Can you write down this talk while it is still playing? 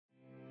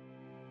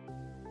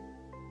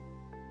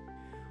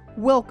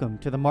Welcome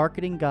to the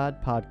Marketing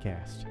God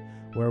Podcast,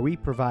 where we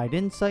provide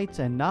insights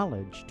and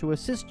knowledge to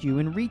assist you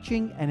in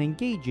reaching and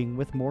engaging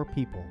with more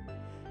people.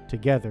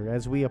 Together,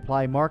 as we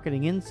apply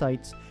marketing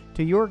insights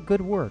to your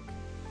good work,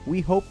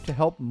 we hope to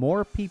help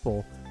more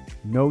people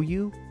know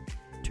you,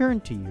 turn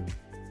to you,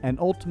 and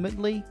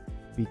ultimately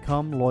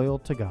become loyal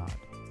to God.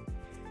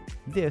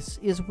 This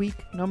is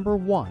week number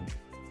 1,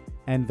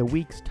 and the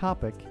week's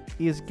topic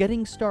is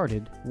getting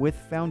started with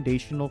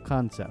foundational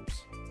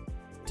concepts.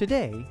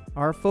 Today,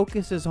 our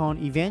focus is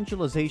on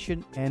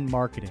evangelization and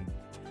marketing,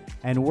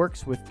 and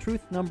works with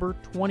truth number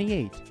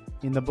 28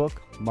 in the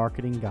book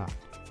Marketing God.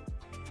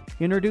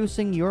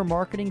 Introducing your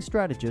marketing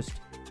strategist,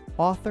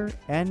 author,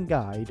 and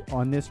guide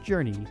on this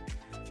journey,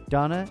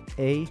 Donna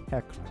A.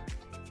 Heckler.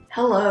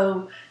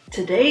 Hello,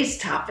 today's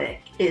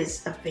topic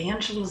is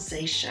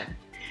evangelization,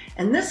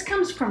 and this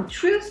comes from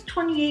truth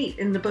 28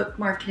 in the book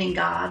Marketing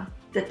God.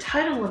 The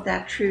title of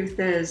that truth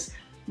is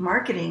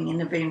Marketing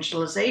and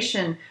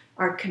Evangelization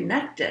are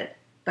connected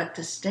but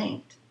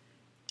distinct.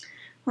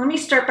 Let me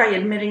start by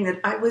admitting that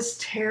I was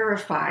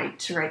terrified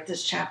to write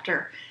this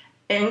chapter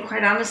and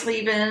quite honestly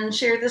even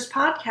share this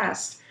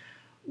podcast.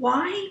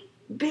 Why?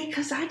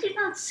 Because I do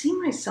not see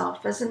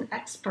myself as an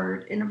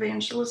expert in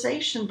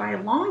evangelization by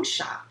a long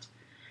shot.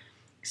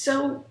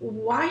 So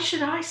why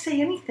should I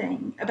say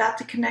anything about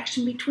the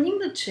connection between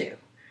the two?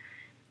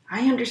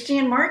 I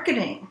understand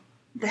marketing.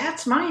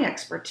 That's my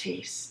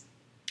expertise.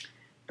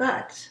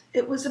 But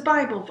it was a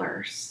Bible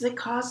verse that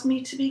caused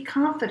me to be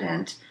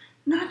confident,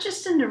 not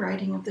just in the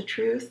writing of the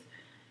truth,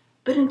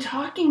 but in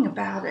talking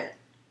about it.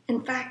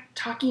 In fact,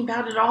 talking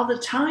about it all the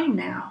time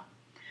now.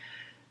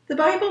 The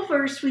Bible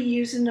verse we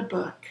use in the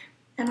book,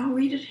 and I'll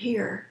read it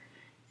here,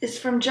 is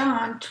from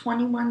John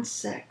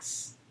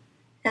 21:6.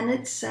 And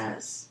it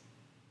says,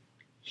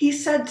 "He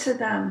said to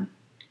them,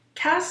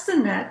 'Cast the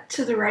net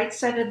to the right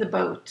side of the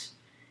boat,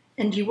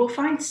 and you will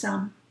find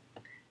some.'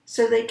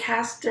 So they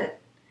cast it.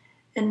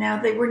 And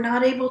now they were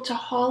not able to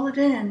haul it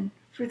in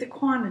for the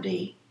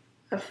quantity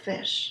of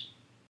fish."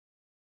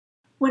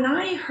 When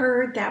I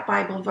heard that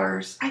Bible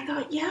verse, I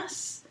thought,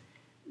 yes,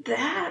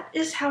 that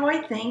is how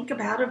I think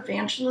about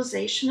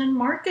evangelization and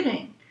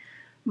marketing.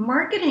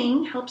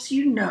 Marketing helps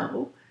you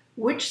know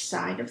which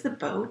side of the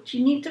boat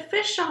you need to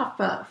fish off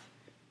of.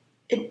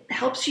 It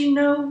helps you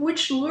know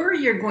which lure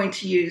you're going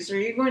to use. Are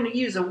you going to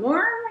use a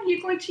worm or are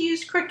you going to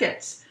use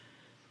crickets?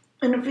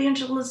 And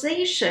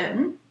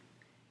evangelization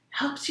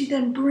helps you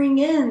then bring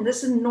in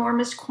this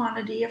enormous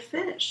quantity of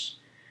fish.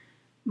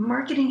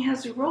 Marketing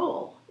has a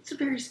role. It's a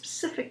very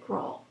specific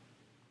role.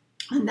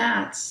 And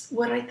that's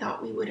what I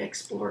thought we would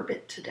explore a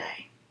bit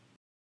today.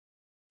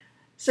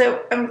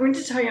 So I'm going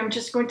to tell you, I'm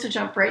just going to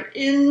jump right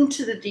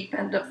into the deep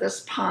end of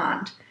this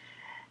pond.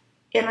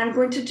 And I'm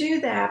going to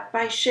do that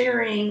by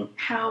sharing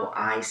how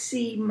I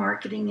see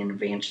marketing and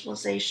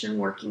evangelization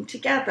working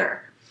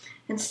together.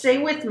 And stay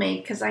with me,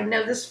 because I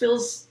know this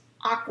feels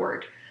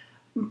awkward.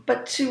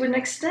 But to an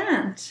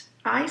extent,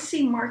 I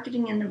see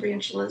marketing and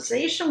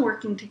evangelization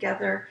working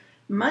together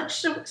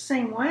much the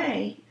same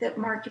way that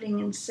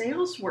marketing and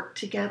sales work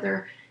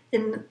together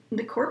in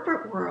the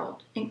corporate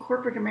world, in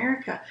corporate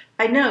America.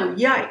 I know,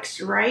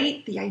 yikes,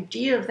 right? The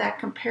idea of that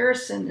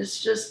comparison is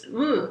just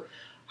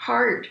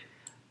hard.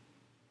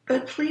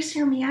 But please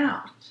hear me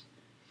out.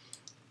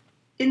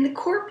 In the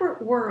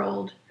corporate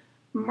world,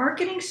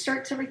 marketing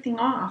starts everything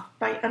off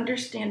by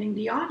understanding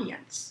the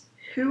audience.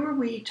 Who are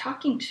we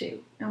talking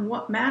to and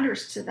what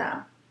matters to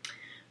them?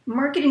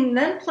 Marketing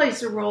then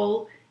plays a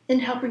role in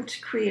helping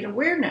to create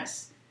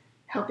awareness,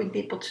 helping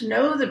people to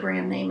know the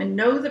brand name and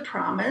know the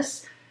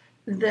promise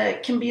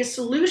that can be a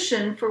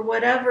solution for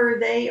whatever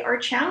they are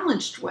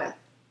challenged with.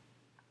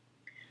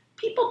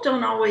 People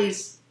don't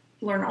always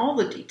learn all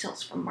the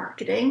details from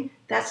marketing.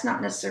 That's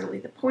not necessarily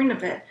the point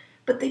of it,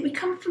 but they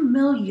become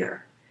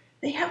familiar.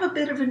 They have a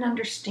bit of an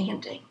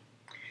understanding.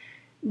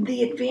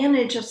 The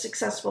advantage of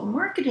successful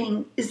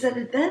marketing is that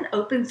it then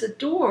opens the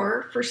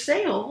door for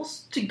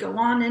sales to go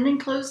on in and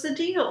close the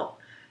deal,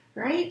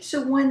 right?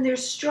 So when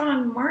there's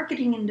strong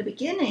marketing in the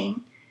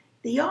beginning,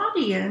 the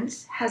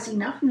audience has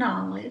enough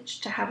knowledge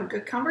to have a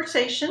good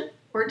conversation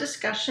or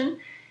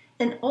discussion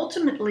and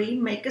ultimately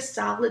make a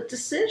solid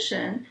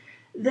decision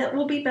that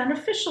will be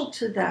beneficial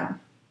to them.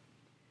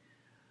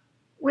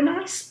 When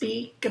I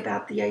speak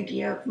about the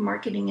idea of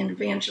marketing and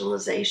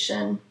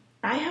evangelization,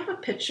 I have a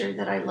picture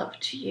that I love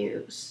to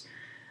use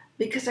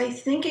because I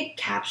think it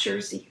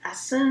captures the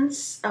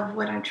essence of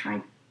what I'm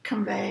trying to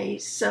convey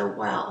so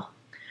well.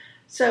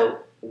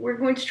 So we're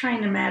going to try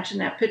and imagine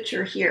that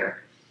picture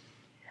here.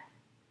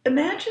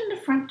 Imagine the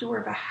front door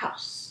of a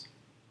house,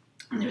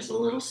 and there's a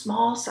little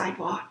small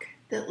sidewalk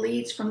that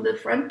leads from the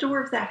front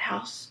door of that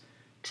house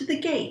to the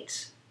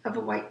gate of a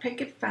white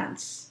picket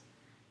fence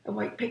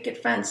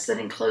that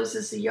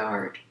encloses the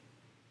yard.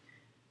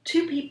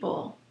 Two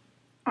people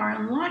are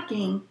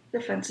unlocking the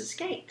fence's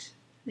gate.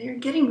 They're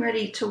getting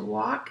ready to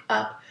walk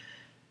up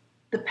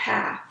the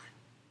path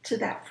to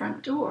that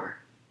front door.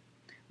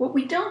 What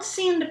we don't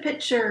see in the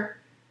picture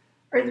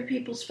are the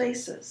people's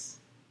faces,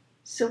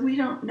 so we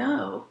don't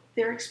know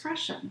their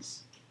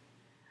expressions.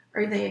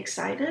 Are they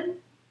excited?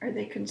 Are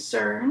they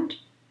concerned?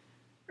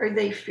 Are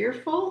they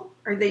fearful?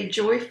 Are they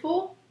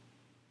joyful?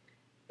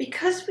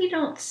 Because we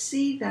don't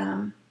see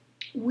them,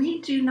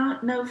 we do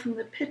not know from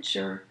the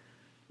picture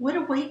what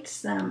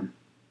awaits them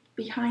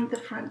behind the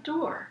front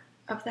door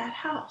of that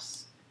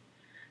house.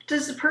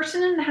 Does the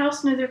person in the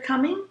house know they're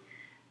coming?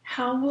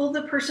 How will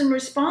the person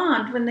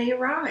respond when they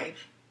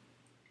arrive?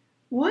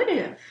 What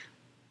if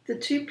the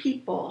two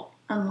people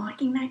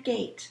unlocking that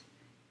gate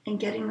and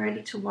getting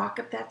ready to walk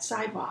up that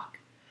sidewalk,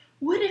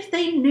 what if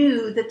they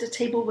knew that the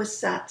table was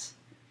set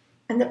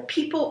and the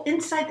people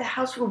inside the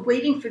house were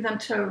waiting for them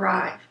to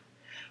arrive?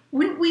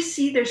 Wouldn't we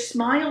see their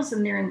smiles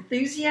and their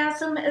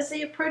enthusiasm as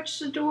they approach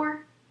the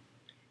door?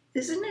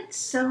 Isn't it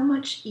so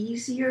much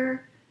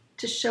easier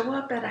to show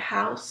up at a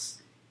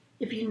house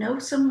if you know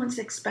someone's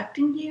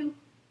expecting you?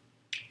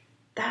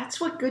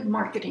 That's what good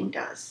marketing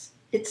does.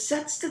 It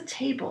sets the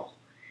table.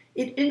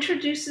 It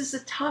introduces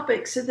a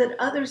topic so that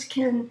others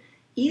can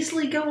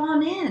easily go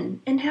on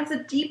in and have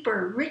the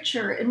deeper,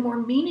 richer, and more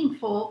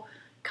meaningful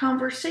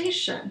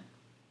conversation.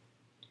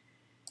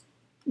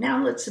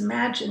 Now let's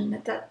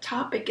imagine that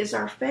topic is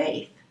our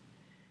faith.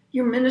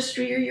 Your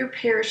ministry or your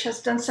parish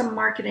has done some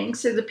marketing,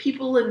 so the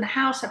people in the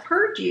house have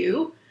heard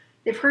you,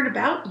 they've heard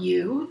about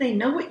you, they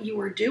know what you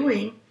are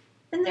doing,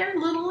 and they're a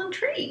little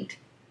intrigued.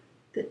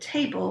 The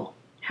table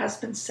has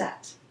been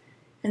set,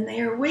 and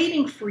they are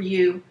waiting for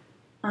you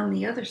on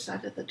the other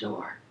side of the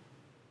door.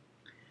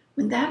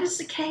 When that is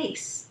the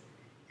case,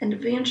 and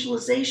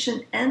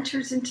evangelization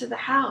enters into the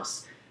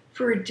house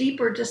for a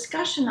deeper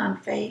discussion on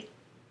faith,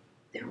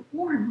 they're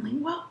warmly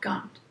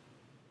welcomed.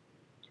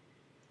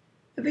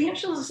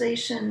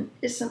 Evangelization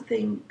is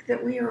something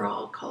that we are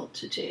all called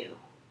to do.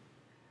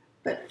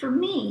 But for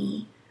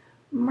me,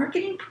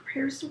 marketing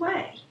prepares the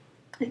way.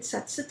 It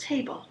sets the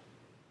table.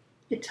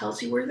 It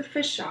tells you where the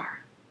fish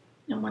are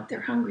and what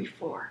they're hungry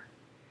for.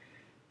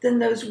 Then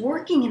those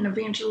working in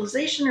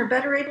evangelization are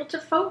better able to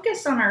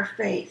focus on our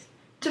faith,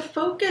 to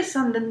focus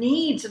on the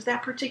needs of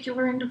that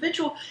particular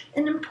individual,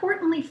 and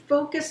importantly,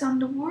 focus on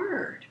the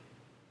word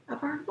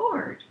of our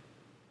Lord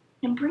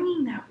and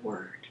bringing that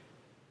word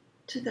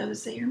to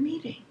those they are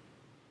meeting.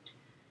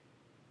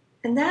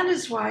 And that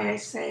is why I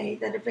say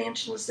that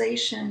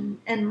evangelization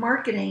and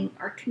marketing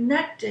are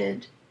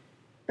connected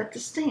but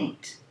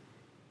distinct.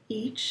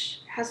 Each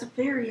has a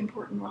very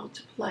important role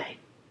to play.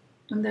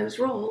 And those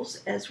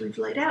roles, as we've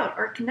laid out,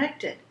 are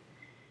connected.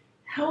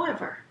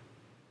 However,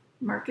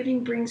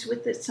 marketing brings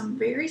with it some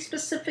very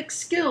specific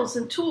skills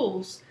and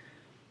tools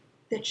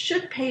that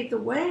should pave the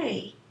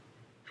way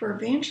for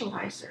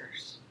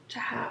evangelizers to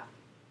have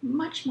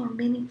much more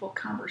meaningful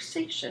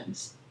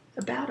conversations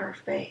about our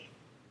faith.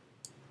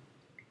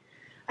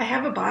 I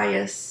have a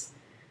bias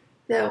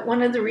that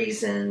one of the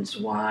reasons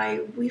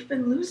why we've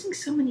been losing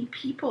so many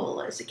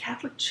people as a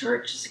Catholic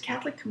church, as a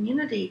Catholic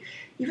community,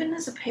 even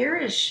as a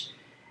parish,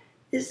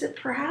 is that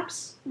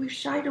perhaps we've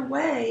shied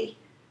away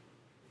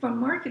from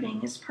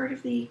marketing as part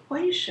of the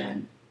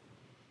equation.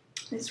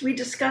 As we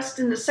discussed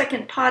in the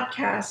second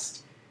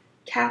podcast,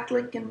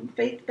 Catholic and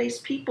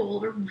faith-based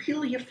people are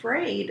really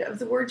afraid of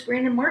the words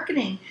brand and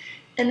marketing.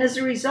 And as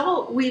a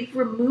result, we've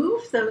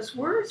removed those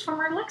words from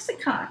our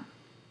lexicon.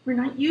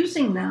 We're not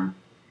using them.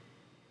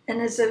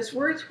 And as those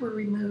words were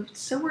removed,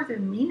 so were their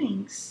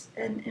meanings,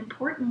 and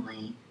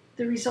importantly,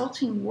 the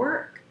resulting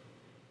work.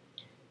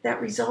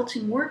 That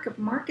resulting work of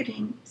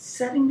marketing,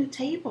 setting the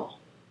table,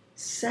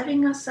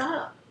 setting us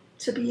up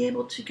to be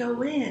able to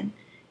go in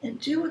and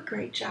do a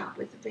great job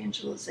with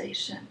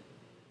evangelization.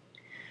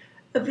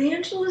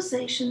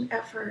 Evangelization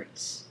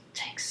efforts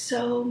take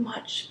so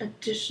much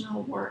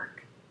additional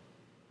work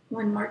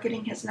when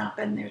marketing has not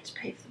been there to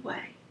pave the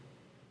way.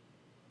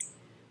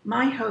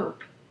 My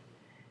hope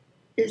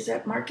is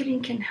that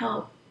marketing can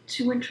help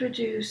to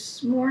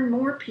introduce more and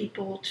more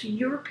people to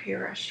your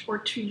parish or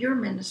to your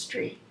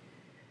ministry,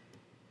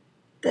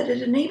 that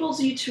it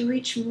enables you to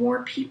reach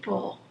more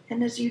people,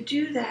 and as you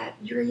do that,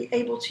 you're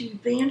able to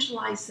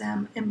evangelize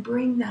them and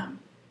bring them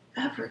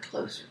ever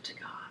closer to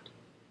God.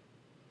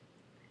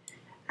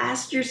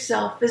 Ask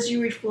yourself as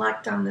you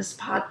reflect on this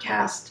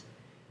podcast,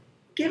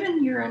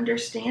 given your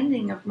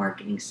understanding of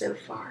marketing so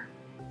far,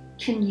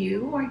 can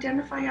you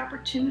identify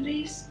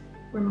opportunities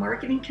where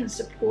marketing can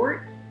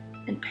support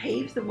and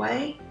pave the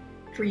way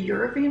for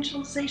your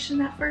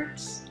evangelization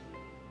efforts?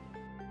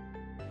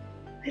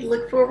 I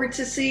look forward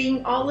to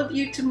seeing all of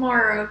you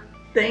tomorrow.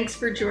 Thanks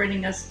for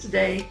joining us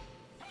today.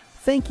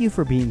 Thank you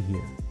for being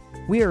here.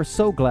 We are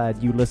so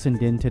glad you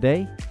listened in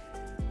today.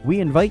 We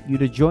invite you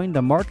to join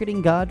the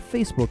Marketing God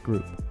Facebook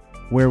group,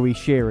 where we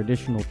share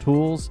additional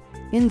tools,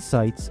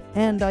 insights,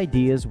 and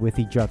ideas with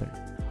each other.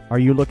 Are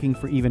you looking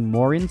for even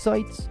more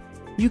insights?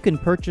 You can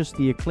purchase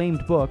the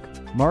acclaimed book,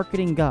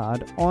 Marketing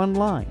God,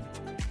 online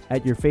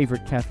at your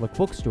favorite Catholic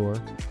bookstore,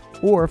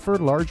 or for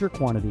larger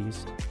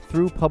quantities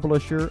through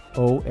publisher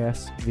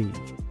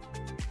OSV.